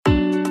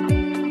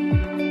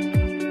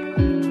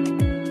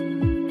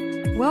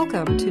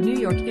Welcome to New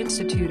York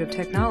Institute of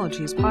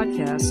Technology's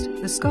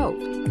podcast, The Scope.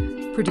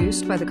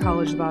 Produced by the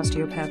College of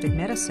Osteopathic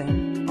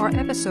Medicine, our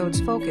episodes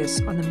focus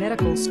on the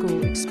medical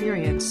school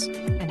experience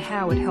and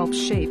how it helps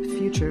shape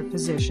future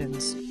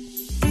physicians.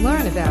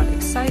 Learn about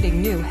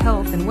exciting new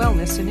health and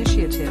wellness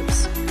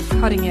initiatives,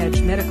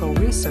 cutting-edge medical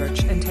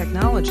research and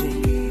technology,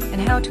 and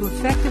how to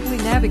effectively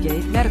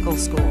navigate medical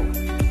school.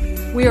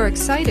 We are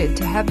excited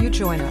to have you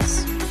join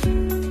us.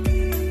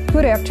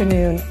 Good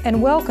afternoon,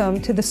 and welcome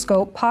to the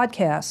Scope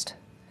podcast.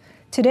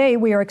 Today,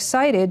 we are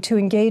excited to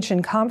engage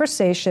in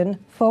conversation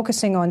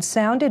focusing on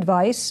sound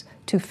advice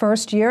to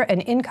first-year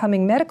and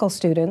incoming medical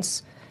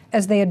students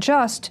as they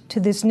adjust to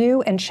this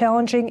new and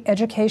challenging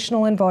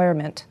educational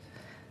environment.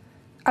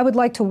 I would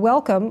like to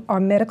welcome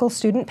our medical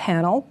student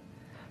panel,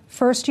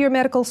 first-year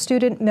medical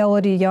student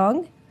Melody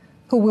Young,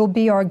 who will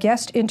be our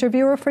guest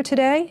interviewer for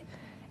today,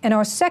 and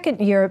our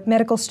second-year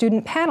medical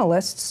student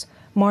panelists,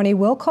 Marnie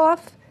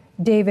Wilkoff,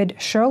 David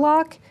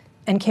Sherlock,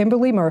 and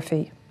Kimberly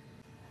Murphy.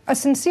 A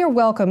sincere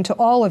welcome to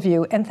all of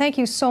you, and thank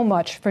you so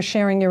much for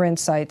sharing your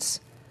insights.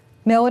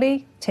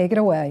 Melody, take it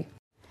away.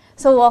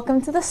 So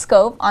welcome to The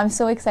Scope. I'm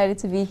so excited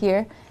to be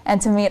here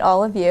and to meet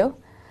all of you.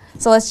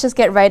 So let's just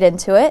get right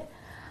into it.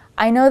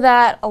 I know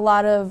that a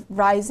lot of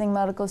rising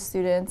medical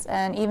students,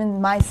 and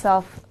even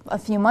myself a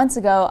few months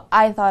ago,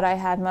 I thought I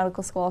had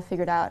medical school all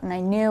figured out and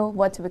I knew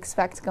what to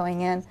expect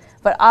going in.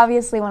 But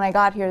obviously when I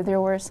got here,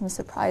 there were some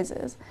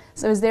surprises.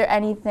 So is there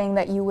anything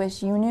that you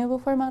wish you knew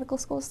before medical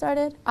school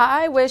started?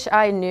 I wish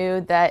I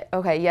knew that,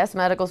 okay, yes,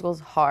 medical school is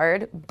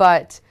hard,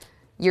 but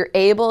you're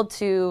able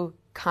to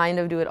kind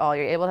of do it all.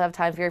 You're able to have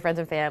time for your friends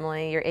and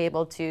family. You're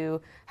able to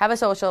have a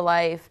social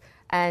life,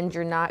 and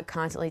you're not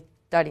constantly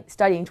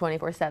studying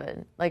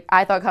 24/7. Like,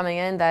 I thought coming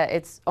in that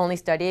it's only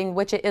studying,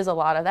 which it is a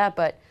lot of that,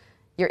 but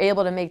you're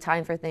able to make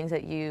time for things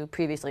that you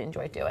previously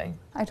enjoyed doing.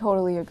 I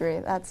totally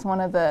agree. That's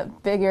one of the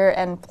bigger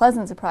and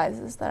pleasant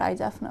surprises that I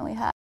definitely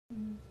had.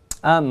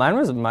 Mine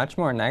was much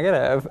more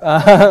negative.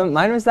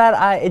 Mine was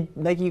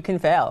that you can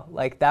fail.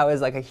 Like, that was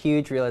like a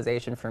huge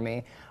realization for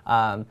me.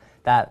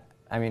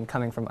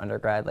 Coming from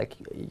undergrad, like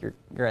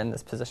you're in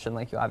this position,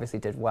 like you obviously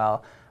did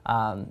well,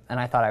 and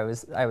I thought I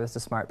was a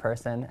smart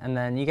person. And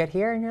then you get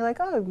here and you're like,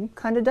 oh, I'm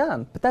kind of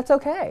dumb, but that's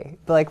okay.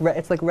 But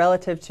it's like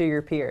relative to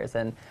your peers,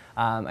 and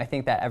I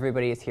think that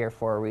everybody is here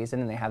for a reason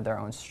and they have their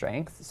own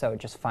strengths. So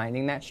just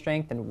finding that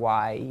strength and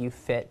why you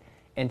fit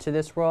into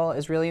this role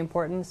is really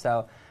important.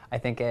 So I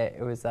think it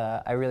was.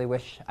 I really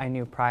wish I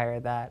knew prior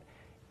that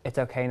it's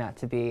okay not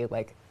to be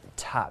like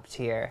top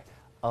tier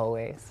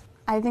always.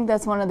 I think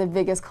that's one of the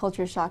biggest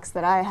culture shocks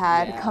that I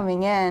had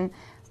coming in.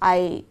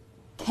 I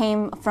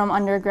came from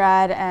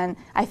undergrad, and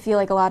I feel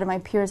like a lot of my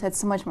peers had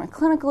so much more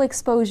clinical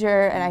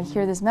exposure, and I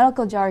hear this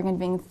medical jargon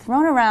being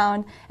thrown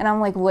around, and I'm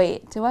like,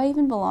 wait, do I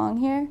even belong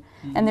here?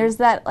 Mm-hmm. And there's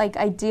that like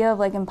idea of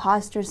like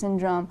imposter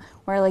syndrome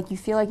where like you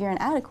feel like you're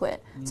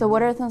inadequate. Mm-hmm. So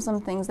what are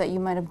some things that you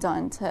might have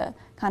done to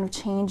kind of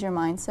change your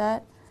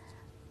mindset?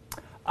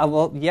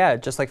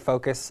 Just like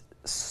focus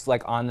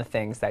like on the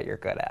things that you're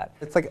good at.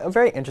 It's like a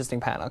very interesting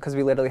panel because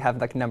we literally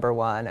have like number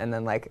one and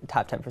then like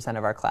top 10%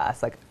 of our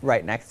class like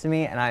right next to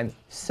me, and I'm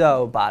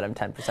so bottom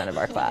 10% of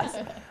our class.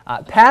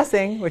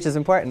 Passing, which is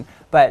important,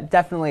 but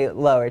definitely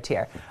lower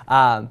tier.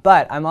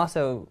 But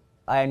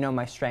I know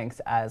my strengths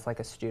as like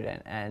a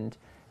student, and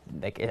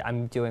like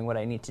I'm doing what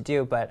I need to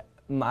do, but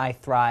I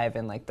thrive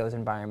in like those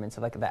environments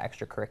of like the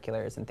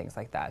extracurriculars and things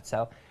like that.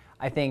 So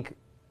I think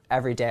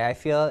every day I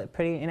feel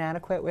pretty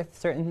inadequate with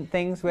certain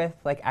things with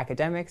like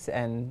academics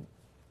and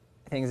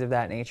things of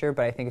that nature,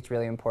 but I think it's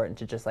really important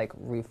to just like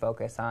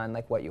refocus on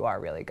like what you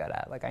are really good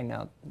at. Like, I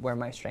know where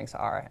my strengths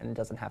are, and it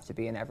doesn't have to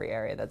be in every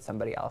area that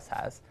somebody else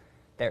has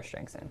their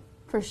strengths in.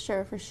 For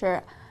sure, for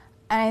sure.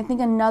 And I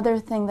think another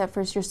thing that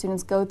first-year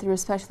students go through,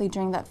 especially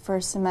during that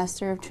first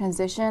semester of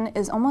transition,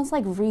 is almost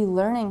like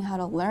relearning how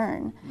to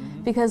learn.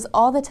 Mm-hmm. Because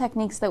all the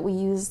techniques that we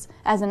used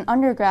as an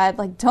undergrad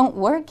like don't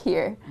work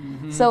here.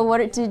 Mm-hmm. So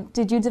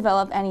did you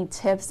develop any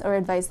tips or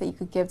advice that you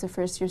could give to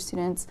first-year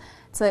students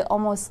to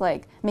almost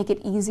like make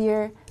it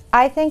easier?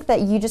 I think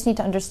that you just need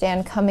to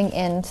understand coming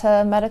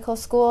into medical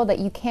school that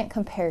you can't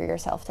compare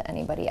yourself to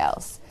anybody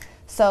else.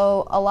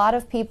 So a lot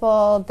of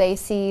people, they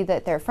see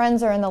that their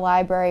friends are in the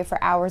library for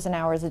hours and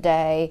hours a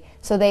day,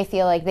 so they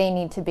feel like they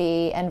need to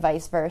be, and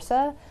vice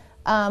versa.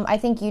 I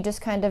think you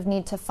just kind of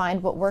need to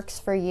find what works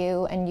for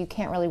you, and you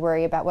can't really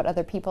worry about what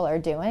other people are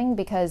doing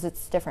because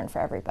it's different for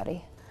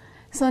everybody.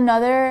 So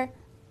another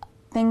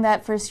thing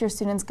that first-year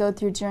students go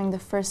through during the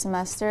first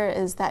semester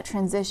is that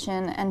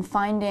transition and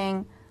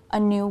finding a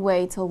new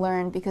way to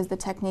learn, because the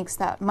techniques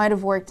that might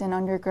have worked in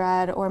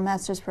undergrad or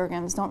master's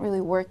programs don't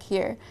really work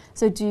here.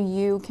 So do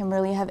you,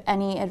 Kimberly, have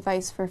any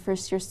advice for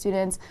first-year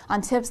students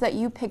on tips that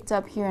you picked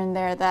up here and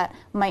there that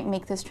might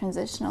make this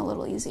transition a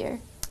little easier?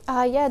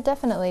 Yeah,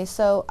 definitely.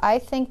 So I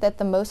think that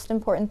the most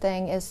important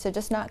thing is to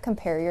just not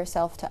compare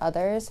yourself to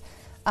others.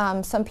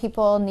 Some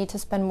people need to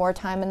spend more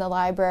time in the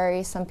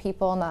library, some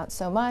people not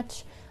so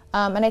much.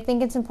 And I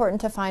think it's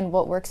important to find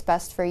what works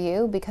best for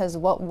you, because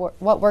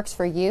what works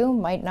for you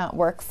might not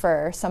work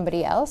for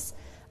somebody else.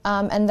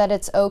 and that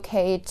it's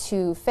okay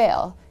to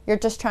fail. You're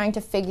just trying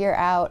to figure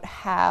out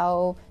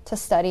how to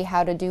study,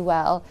 how to do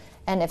well.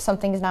 And if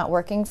something's not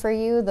working for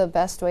you, the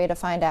best way to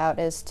find out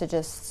is to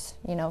just,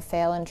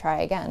 fail and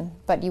try again.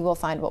 But you will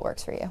find what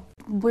works for you.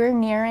 We're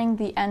nearing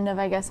the end of,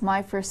 I guess,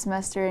 my first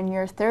semester and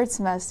your third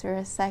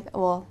semester,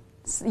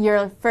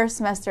 your first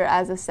semester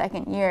as a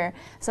second year.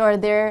 So are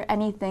there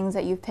any things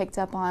that you've picked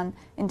up on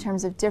in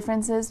terms of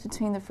differences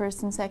between the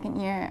first and second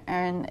year?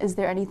 And is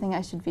there anything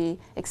I should be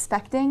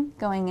expecting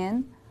going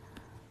in?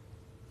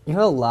 You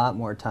have a lot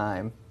more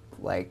time.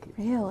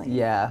 Really?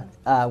 Yeah.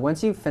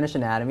 Once you finish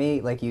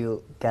anatomy,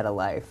 you get a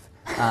life,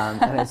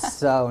 and it's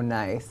so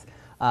nice.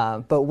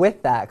 But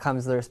with that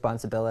comes the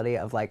responsibility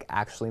of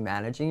actually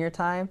managing your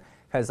time,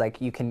 because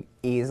you can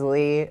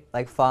easily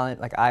fall in.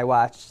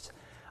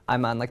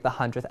 I'm on the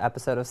 100th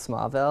episode of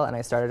Smallville, and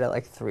I started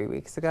it 3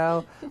 weeks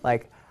ago.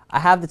 I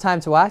have the time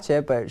to watch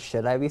it, but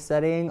should I be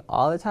studying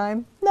all the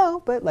time?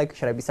 No, but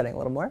should I be studying a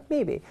little more?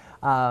 Maybe.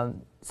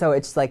 So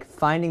it's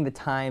finding the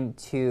time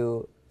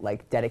to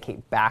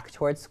dedicate back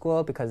towards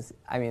school, because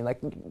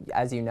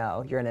as you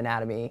know, you're in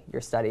anatomy,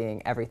 you're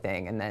studying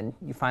everything, and then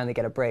you finally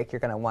get a break, you're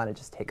going to want to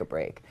just take a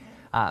break.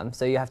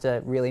 So you have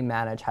to really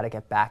manage how to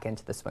get back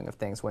into the swing of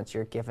things once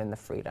you're given the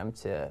freedom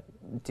to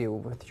do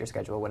with your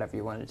schedule whatever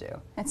you want to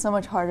do. It's so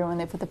much harder when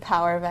they put the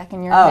power back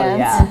in your hands.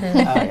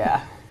 Yeah. Oh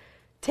yeah.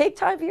 Take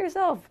time for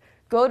yourself.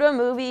 Go to a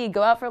movie,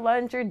 go out for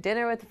lunch or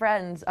dinner with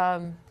friends.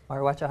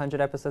 Or watch 100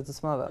 episodes of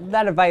Smallville.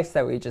 That advice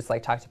that we just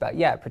talked about,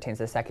 yeah, it pertains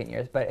to second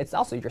years, but it's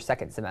also your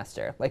second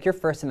semester. Your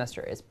first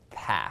semester is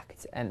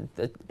packed, and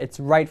it's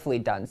rightfully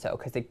done so,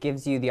 because it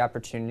gives you the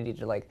opportunity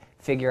to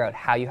figure out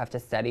how you have to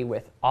study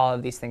with all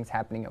of these things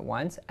happening at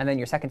once. And then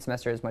your second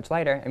semester is much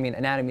lighter.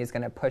 Anatomy is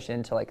going to push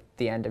into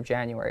the end of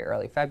January,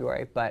 early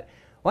February, but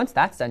once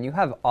that's done, you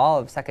have all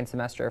of second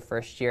semester or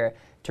first year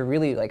to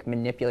really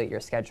manipulate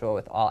your schedule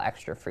with all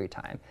extra free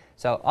time.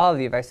 So all of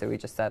the advice that we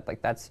just said,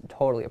 that's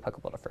totally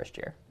applicable to first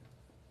year.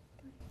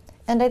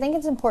 And I think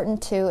it's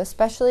important too,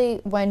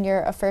 especially when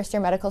you're a first-year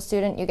medical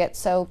student, you get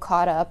so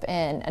caught up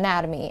in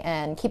anatomy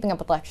and keeping up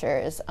with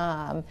lectures,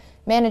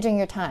 managing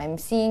your time,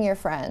 seeing your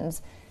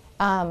friends,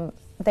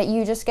 that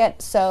you just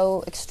get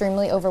so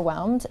extremely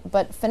overwhelmed.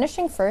 But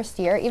finishing first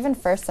year, even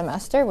first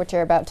semester, which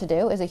you're about to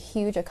do, is a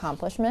huge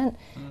accomplishment.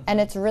 Mm-hmm. And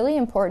it's really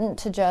important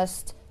to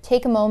just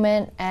take a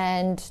moment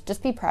and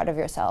just be proud of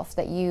yourself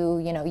that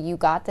you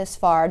got this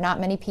far. Not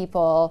many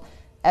people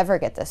ever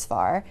get this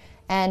far.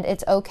 And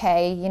it's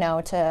okay,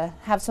 to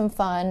have some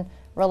fun,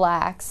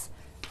 relax,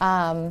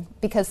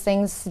 because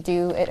things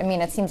do,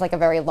 it seems like a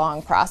very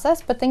long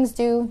process, but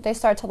they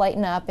start to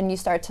lighten up, and you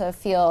start to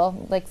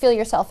feel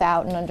yourself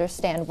out and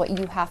understand what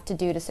you have to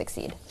do to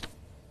succeed.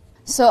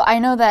 So I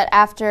know that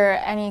after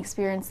any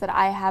experience that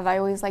I have, I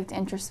always like to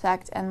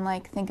introspect and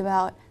think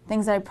about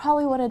things that I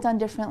probably would have done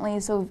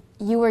differently. So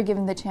if you were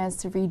given the chance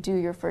to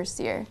redo your first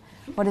year,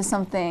 what is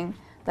something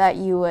that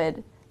you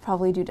would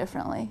probably do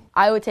differently?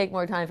 I would take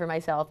more time for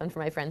myself and for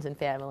my friends and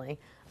family.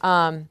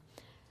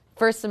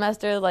 First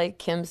semester, like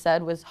Kim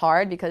said, was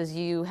hard because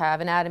you have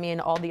anatomy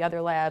and all the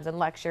other labs and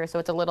lecture, so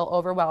it's a little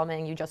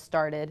overwhelming. You just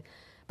started.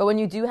 But when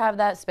you do have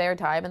that spare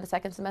time in the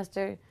second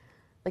semester,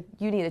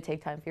 you need to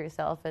take time for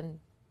yourself. And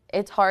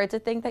it's hard to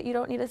think that you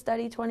don't need to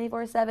study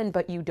 24/7,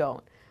 but you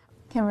don't.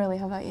 Kimberly,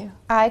 how about you?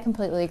 I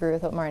completely agree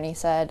with what Marnie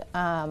said.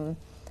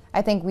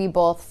 I think we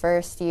both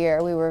first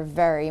year, we were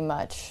very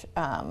much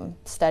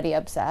study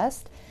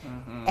obsessed.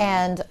 Mm-hmm.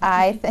 And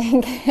I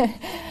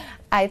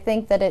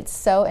think that it's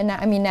so, and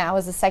now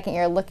as a second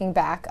year, looking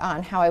back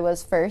on how I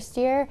was first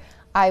year,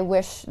 I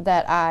wish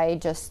that I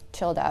just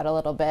chilled out a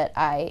little bit.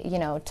 I,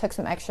 took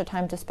some extra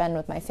time to spend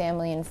with my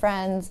family and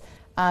friends.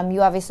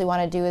 You obviously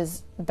want to do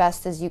as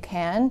best as you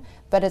can,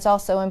 but it's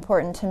also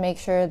important to make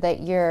sure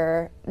that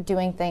you're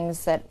doing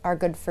things that are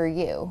good for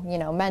you,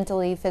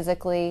 mentally,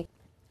 physically.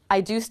 I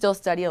do still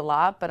study a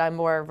lot, but I'm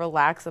more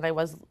relaxed than I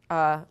was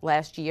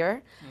last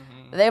year.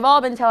 Mm-hmm. They've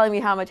all been telling me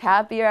how much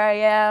happier I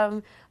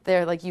am.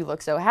 They're like, you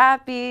look so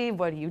happy.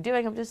 What are you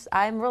doing?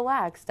 I'm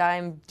relaxed.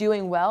 I'm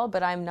doing well,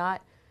 but I'm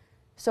not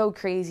so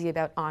crazy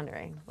about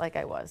honoring like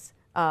I was.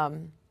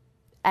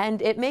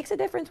 And it makes a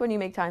difference when you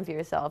make time for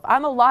yourself.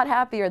 I'm a lot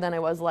happier than I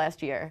was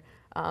last year.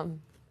 And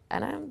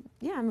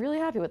I'm really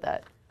happy with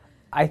that.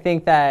 I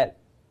think that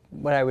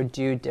what I would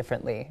do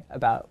differently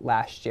about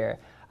last year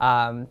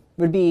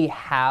would be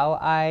how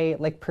I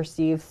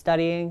perceive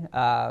studying.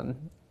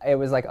 It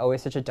was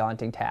always such a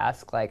daunting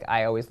task.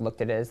 I always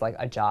looked at it as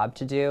a job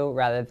to do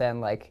rather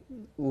than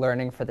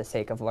learning for the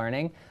sake of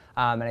learning.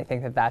 And I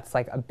think that that's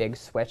a big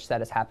switch that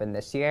has happened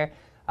this year.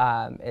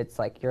 It's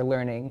you're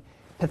learning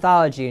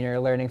pathology and you're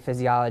learning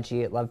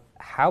physiology,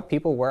 how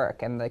people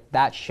work, and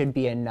that should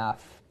be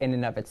enough in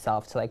and of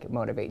itself to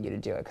motivate you to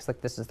do it, because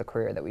this is the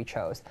career that we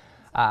chose.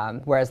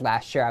 Whereas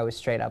last year I was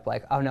straight up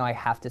oh no, I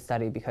have to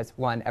study because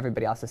one,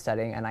 everybody else is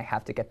studying and I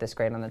have to get this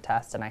grade on the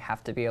test and I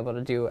have to be able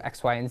to do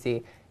X, Y, and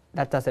Z.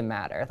 that doesn't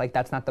matter. Like,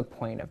 that's not the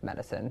point of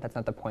medicine. That's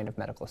not the point of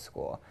medical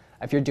school.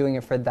 If you're doing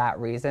it for that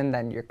reason,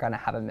 then you're going to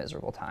have a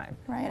miserable time.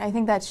 Right. I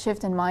think that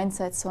shift in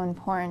mindset is so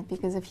important,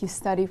 because if you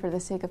study for the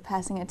sake of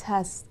passing a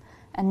test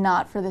and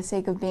not for the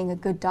sake of being a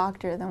good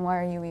doctor, then why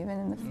are you even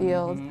in the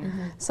field?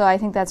 So I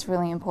think that's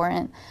really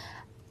important.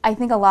 I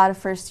think a lot of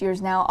first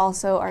years now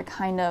also are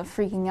kind of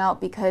freaking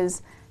out,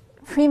 because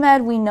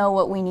pre-med, we know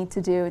what we need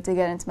to do to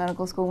get into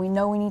medical school. We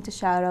know we need to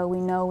shadow. We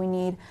know we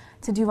need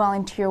to do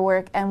volunteer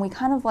work, and we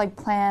kind of like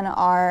plan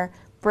our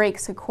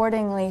breaks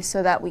accordingly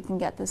so that we can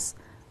get this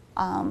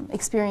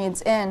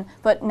experience in.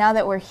 But now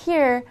that we're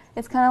here,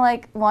 it's kind of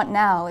like, what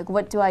now? Like,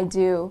 what do I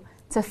do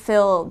to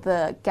fill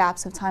the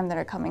gaps of time that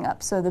are coming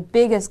up? So the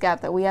biggest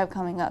gap that we have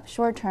coming up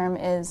short term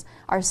is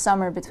our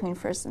summer between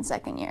first and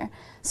second year.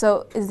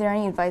 So is there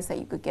any advice that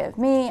you could give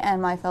me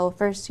and my fellow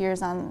first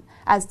years on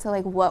as to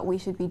like what we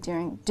should be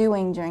doing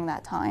during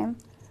that time?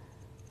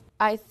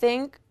 I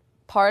think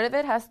part of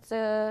it has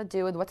to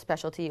do with what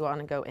specialty you want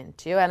to go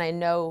into, and I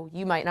know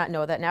you might not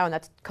know that now, and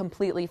that's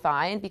completely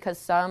fine, because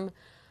some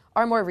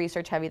are more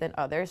research heavy than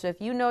others. So if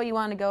you know you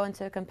want to go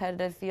into a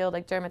competitive field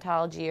like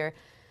dermatology or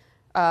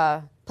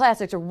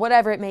plastics or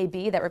whatever it may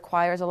be that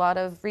requires a lot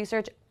of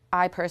research,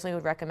 I personally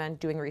would recommend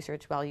doing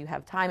research while you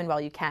have time and while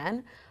you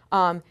can.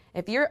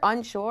 If you're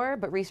unsure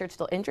but research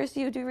still interests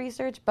you, do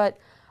research. But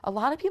a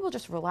lot of people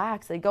just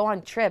relax. They go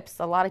on trips.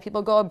 A lot of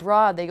people go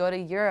abroad. They go to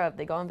Europe.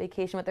 They go on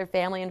vacation with their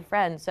family and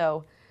friends.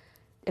 So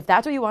if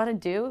that's what you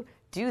want to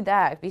do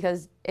that,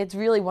 because it's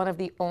really one of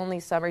the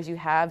only summers you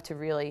have to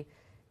really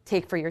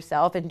take for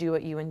yourself and do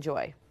what you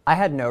enjoy. I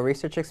had no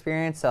research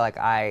experience, so like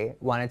I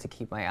wanted to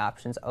keep my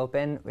options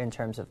open in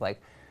terms of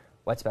like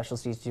what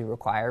specialties do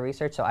require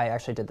research. So I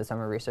actually did the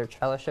summer research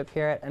fellowship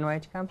here at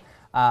NYHCOM.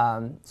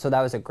 So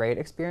that was a great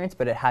experience,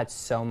 but it had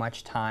so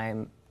much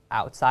time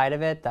outside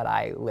of it that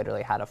I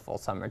literally had a full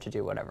summer to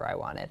do whatever I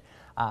wanted.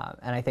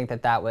 And I think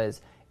that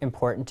was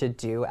important to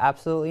do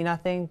absolutely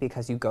nothing,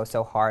 because you go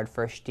so hard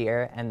first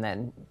year and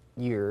then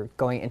you're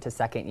going into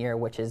second year,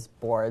 which is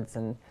boards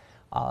and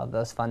all of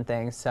those fun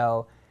things.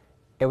 So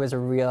it was a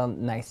real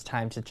nice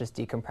time to just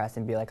decompress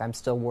and be like, I'm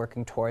still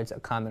working towards a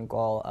common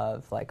goal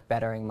of like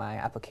bettering my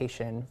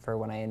application for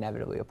when I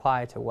inevitably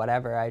apply to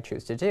whatever I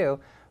choose to do,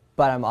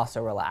 but I'm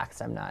also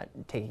relaxed. I'm not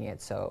taking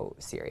it so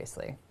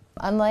seriously.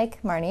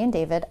 Unlike Marnie and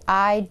David,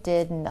 I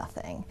did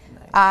nothing.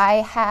 Nice. I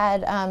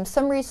had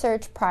some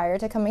research prior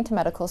to coming to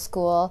medical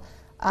school,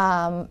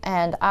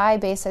 and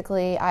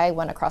I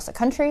went across the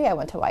country. I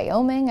went to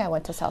Wyoming, I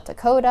went to South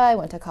Dakota, I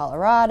went to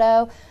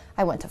Colorado,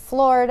 I went to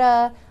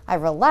Florida. I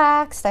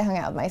relaxed, I hung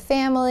out with my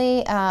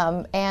family,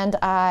 and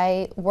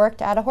I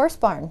worked at a horse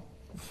barn.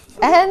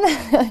 And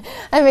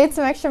I made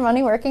some extra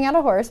money working at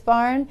a horse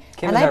barn.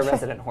 Kim is our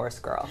resident horse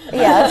girl.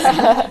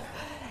 Yes.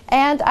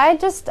 And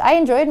I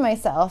enjoyed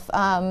myself.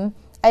 I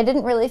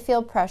didn't really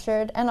feel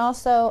pressured. And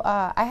also,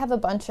 I have a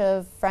bunch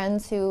of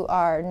friends who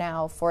are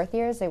now fourth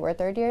years. They were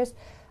third years.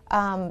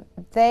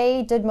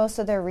 They did most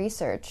of their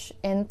research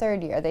in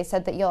third year. They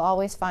said that you'll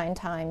always find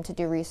time to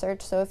do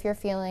research. So if you're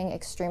feeling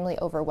extremely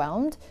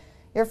overwhelmed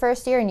your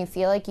first year and you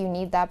feel like you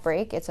need that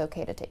break, it's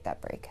okay to take that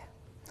break.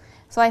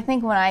 So I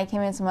think when I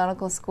came into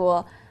medical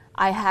school,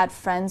 I had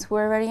friends who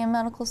were already in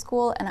medical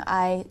school, and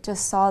I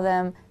just saw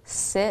them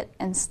sit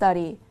and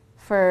study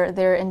for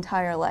their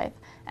entire life.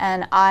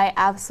 And I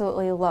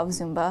absolutely love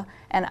Zumba,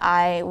 and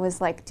I was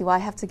like, do I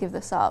have to give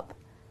this up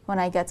when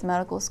I get to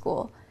medical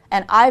school?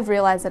 And I've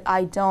realized that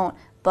I don't,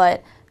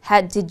 but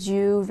did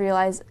you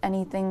realize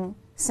anything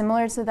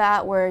similar to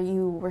that, where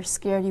you were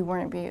scared you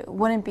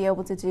wouldn't be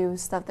able to do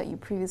stuff that you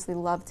previously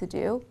loved to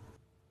do?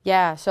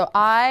 Yeah, so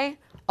I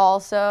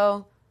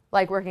also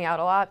like working out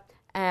a lot,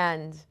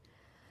 and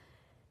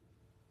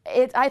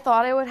I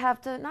thought I would have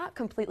to not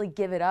completely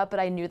give it up, but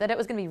I knew that it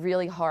was going to be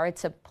really hard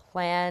to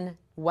plan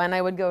when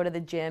I would go to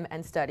the gym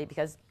and study,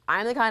 because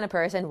I'm the kind of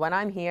person, when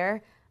I'm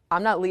here,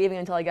 I'm not leaving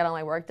until I get all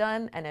my work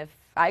done, and if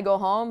I go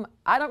home,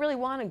 I don't really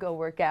want to go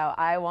work out.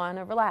 I want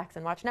to relax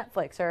and watch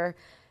Netflix or,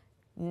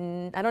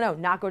 I don't know,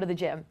 not go to the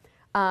gym.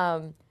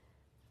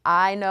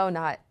 I know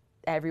not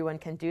everyone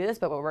can do this,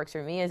 but what works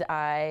for me is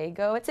I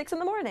go at 6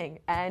 a.m,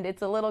 and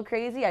it's a little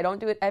crazy. I don't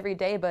do it every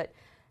day, but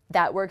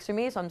that works for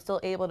me, so I'm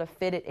still able to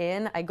fit it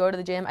in. I go to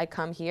the gym, I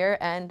come here,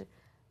 and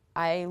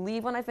I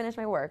leave when I finish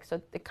my work.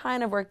 So it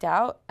kind of worked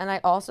out. And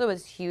I also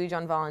was huge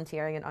on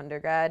volunteering in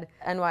undergrad.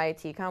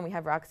 NYTCOM, we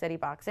have Rocksteady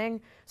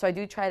Boxing. So I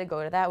do try to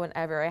go to that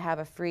whenever I have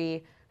a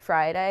free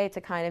Friday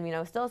to kind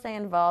of, still stay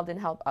involved and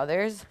help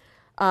others.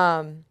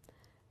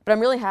 But I'm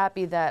really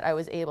happy that I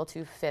was able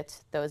to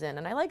fit those in.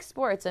 And I like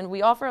sports, and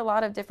we offer a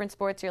lot of different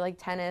sports here, like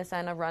tennis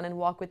and a run and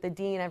walk with the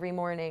dean every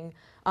morning,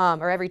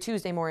 or every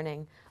Tuesday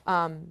morning.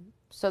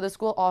 So the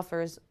school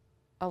offers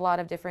a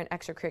lot of different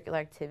extracurricular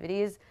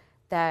activities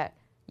that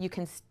you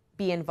can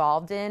be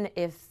involved in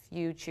if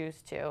you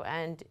choose to.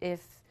 And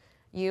if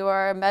you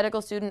are a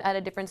medical student at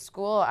a different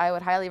school, I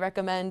would highly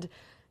recommend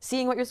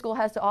seeing what your school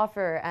has to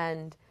offer.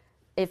 And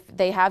if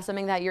they have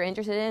something that you're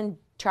interested in,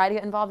 try to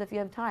get involved if you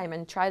have time,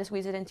 and try to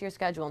squeeze it into your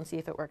schedule and see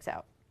if it works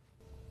out.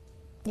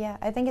 Yeah,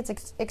 I think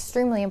it's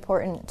extremely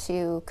important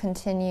to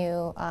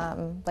continue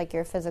like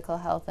your physical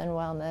health and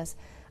wellness.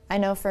 I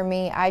know for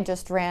me, I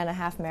just ran a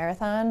half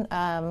marathon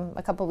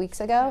a couple weeks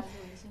ago.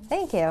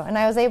 Thank you. And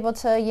I was able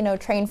to,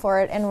 train for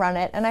it and run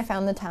it, and I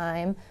found the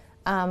time.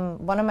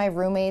 One of my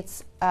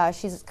roommates,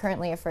 she's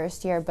currently a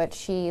first year, but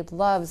she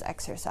loves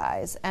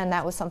exercise, and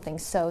that was something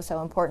so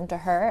important to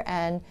her.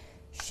 And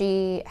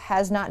she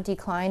has not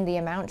declined the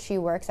amount she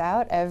works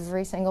out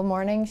every single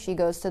morning. She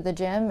goes to the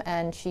gym,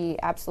 and she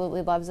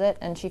absolutely loves it,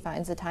 and she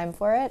finds the time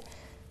for it.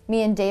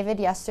 Me and David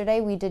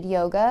yesterday, we did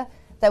yoga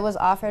that was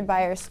offered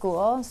by our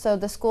school. So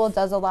the school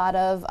does a lot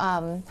of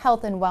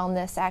health and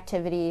wellness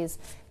activities.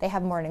 They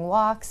have morning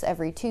walks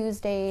every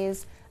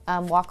Tuesdays,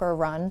 walk or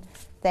run.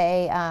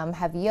 They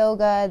have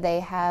yoga. They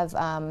have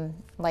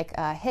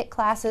HIIT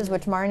classes,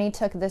 which Marnie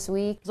took this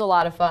week. It was a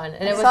lot of fun.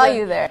 And I saw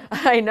you there.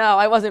 I know.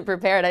 I wasn't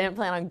prepared. I didn't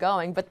plan on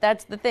going. But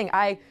that's the thing.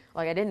 I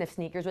didn't have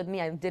sneakers with me.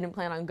 I didn't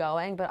plan on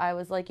going. But I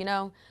was like,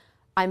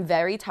 I'm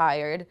very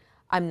tired.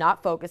 I'm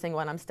not focusing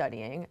when I'm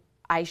studying.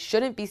 I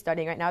shouldn't be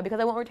studying right now because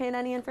I won't retain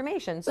any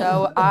information.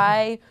 So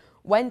I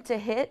went to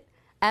HIIT,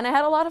 and I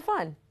had a lot of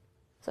fun.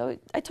 So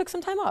I took some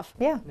time off.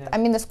 Yeah. I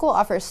mean, the school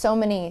offers so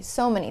many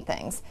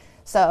things.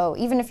 So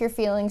even if you're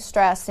feeling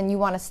stressed and you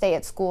want to stay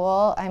at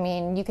school, I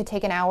mean, you could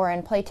take an hour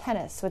and play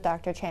tennis with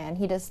Dr. Chan.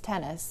 He does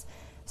tennis.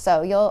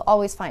 So you'll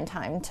always find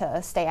time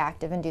to stay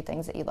active and do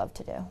things that you love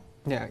to do.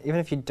 Yeah, even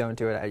if you don't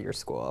do it at your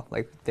school,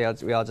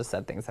 we all just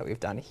said things that we've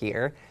done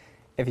here.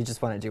 If you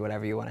just want to do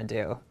whatever you want to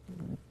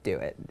do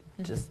it.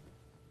 Mm-hmm. Just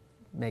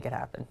make it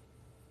happen.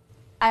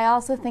 I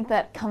also think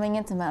that coming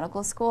into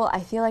medical school,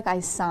 I feel like I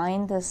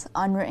signed this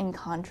unwritten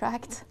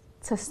contract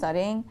to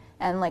studying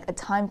and a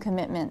time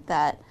commitment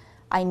that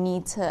I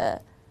need to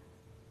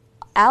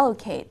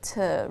allocate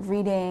to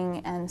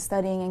reading and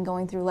studying and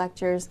going through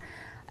lectures.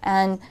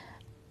 And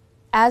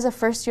as a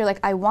first year,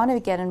 I wanted to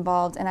get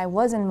involved, and I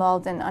was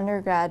involved in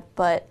undergrad,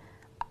 but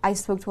I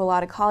spoke to a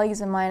lot of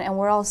colleagues of mine, and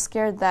we're all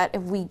scared that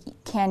if we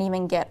can't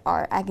even get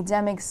our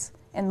academics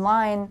in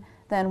line,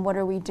 then what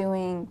are we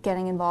doing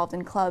getting involved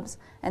in clubs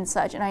and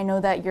such? And I know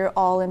that you're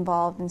all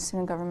involved in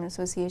Student Government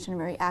Association,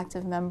 very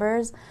active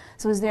members.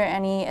 So is there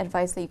any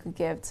advice that you could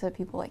give to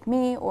people like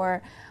me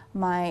or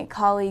my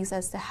colleagues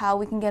as to how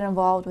we can get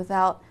involved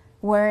without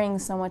worrying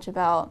so much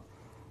about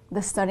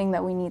the studying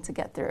that we need to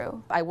get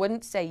through? I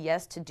wouldn't say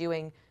yes to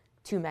doing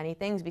too many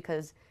things,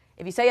 because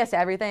if you say yes to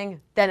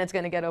everything, then it's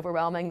going to get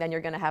overwhelming, then you're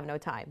going to have no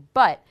time.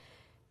 But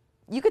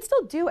you could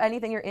still do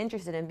anything you're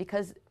interested in,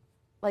 because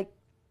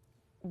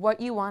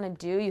what you want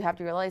to do, you have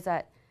to realize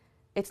that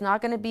it's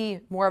not going to be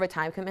more of a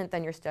time commitment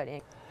than you're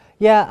studying.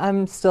 Yeah,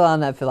 I'm still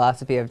on that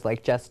philosophy of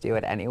just do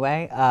it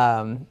anyway.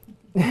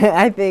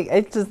 I think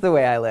it's just the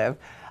way I live.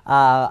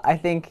 I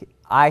think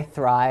I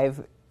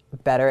thrive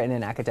better in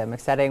an academic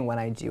setting when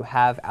I do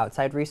have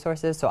outside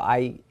resources, so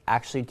I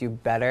actually do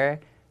better.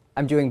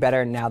 I'm doing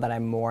better now that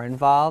I'm more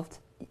involved.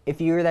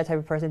 If you're that type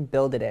of person,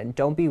 build it in.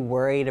 Don't be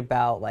worried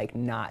about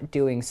not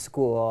doing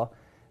school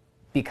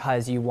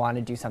because you want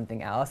to do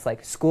something else.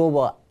 School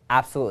will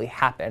absolutely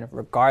happen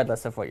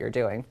regardless of what you're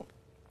doing,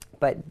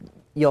 but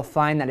you'll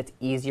find that it's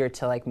easier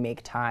to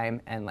make time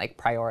and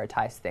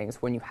prioritize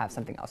things when you have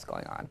something else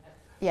going on.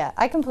 Yeah,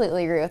 I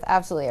completely agree with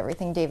absolutely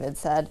everything David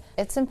said.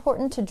 It's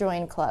important to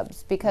join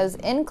clubs, because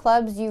in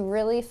clubs you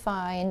really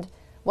find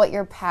what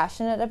you're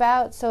passionate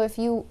about. So if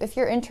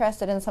you're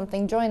interested in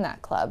something, join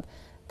that club.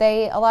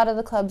 A lot of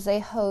the clubs, they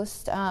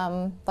host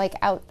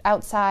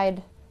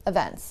outside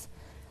events.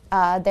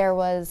 There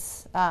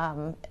was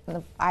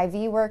the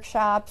IV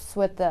workshops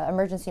with the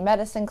Emergency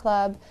Medicine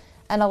Club,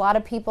 and a lot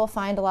of people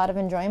find a lot of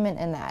enjoyment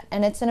in that.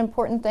 And it's an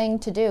important thing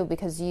to do,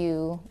 because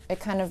it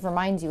kind of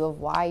reminds you of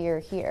why you're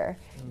here.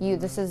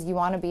 Mm-hmm. You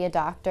want to be a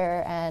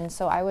doctor, and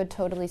so I would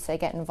totally say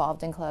get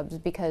involved in clubs,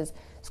 because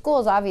school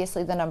is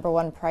obviously the number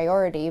one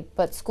priority,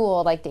 but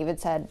school, like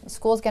David said,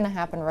 school's going to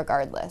happen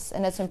regardless,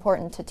 and it's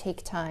important to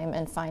take time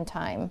and find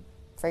time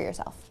for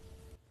yourself.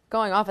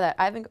 Going off of that,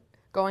 I've been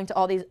going to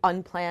all these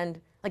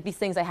unplanned, these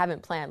things I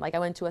haven't planned. I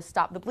went to a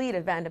Stop the Bleed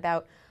event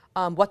about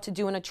what to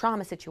do in a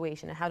trauma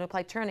situation and how to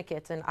apply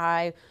tourniquets, and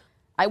I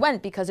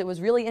went because it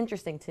was really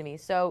interesting to me.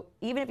 So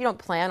even if you don't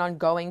plan on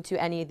going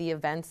to any of the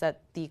events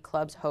that the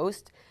clubs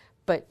host,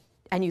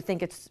 and you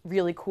think it's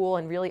really cool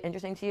and really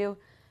interesting to you,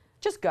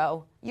 just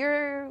go.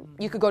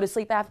 You could go to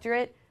sleep after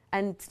it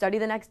and study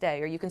the next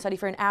day, or you can study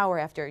for an hour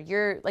after.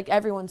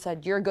 Everyone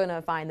said, you're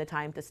gonna find the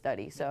time to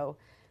study. So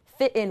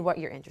fit in what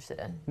you're interested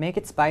in. Make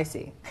it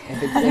spicy.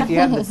 If you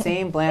have the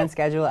same bland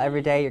schedule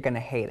every day, you're going to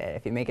hate it.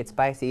 If you make it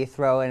spicy,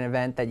 throw an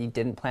event that you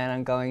didn't plan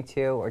on going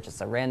to, or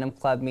just a random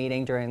club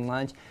meeting during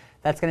lunch,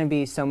 that's going to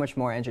be so much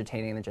more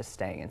entertaining than just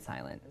staying in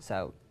silent.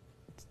 So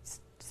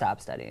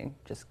stop studying.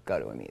 Just go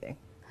to a meeting.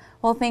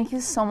 Well, thank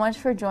you so much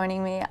for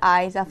joining me.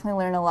 I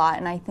definitely learned a lot,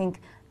 and I think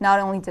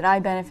not only did I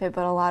benefit,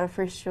 but a lot of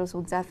first years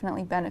will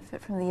definitely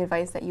benefit from the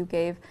advice that you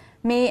gave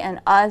me and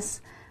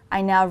us.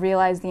 I now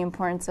realize the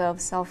importance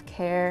of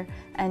self-care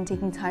and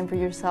taking time for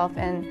yourself,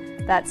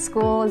 and that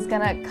school is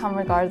going to come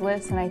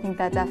regardless, and I think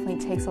that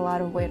definitely takes a lot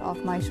of weight off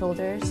my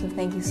shoulders, so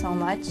thank you so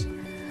much.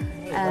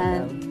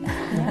 And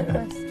yeah,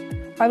 of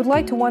course. I would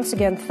like to once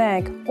again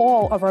thank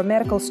all of our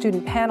medical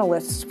student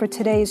panelists for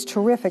today's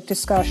terrific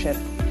discussion.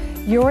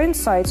 Your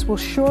insights will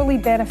surely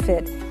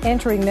benefit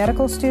entering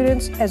medical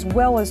students as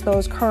well as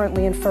those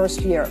currently in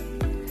first year.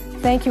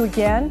 Thank you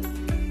again,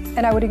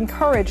 and I would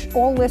encourage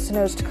all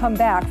listeners to come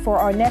back for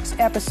our next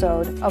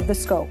episode of The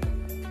Scope.